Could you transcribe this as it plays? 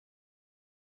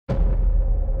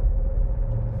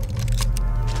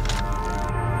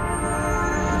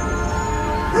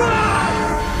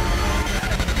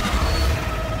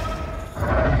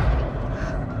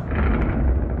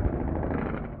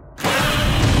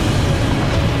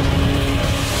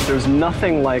There's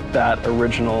nothing like that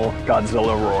original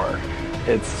Godzilla roar.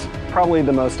 It's probably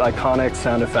the most iconic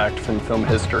sound effect from film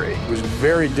history. It was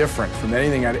very different from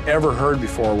anything I'd ever heard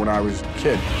before when I was a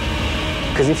kid.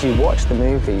 Because if you watch the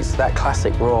movies, that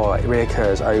classic roar, it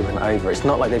reoccurs over and over. It's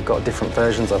not like they've got different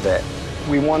versions of it.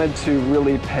 We wanted to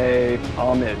really pay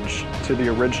homage to the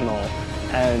original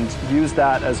and use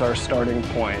that as our starting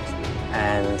point.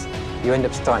 And you end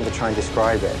up starting to try and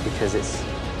describe it because it's...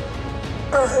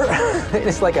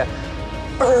 it's like a...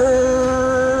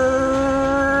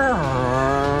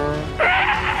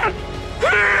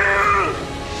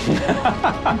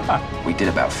 We did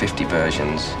about 50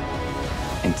 versions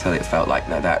until it felt like,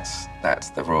 no, that's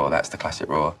the roar, that's the classic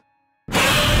roar.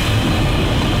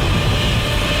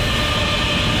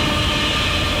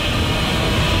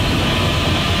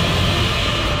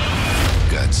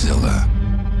 Godzilla.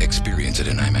 Experience it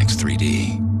in IMAX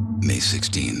 3D, May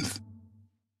 16th.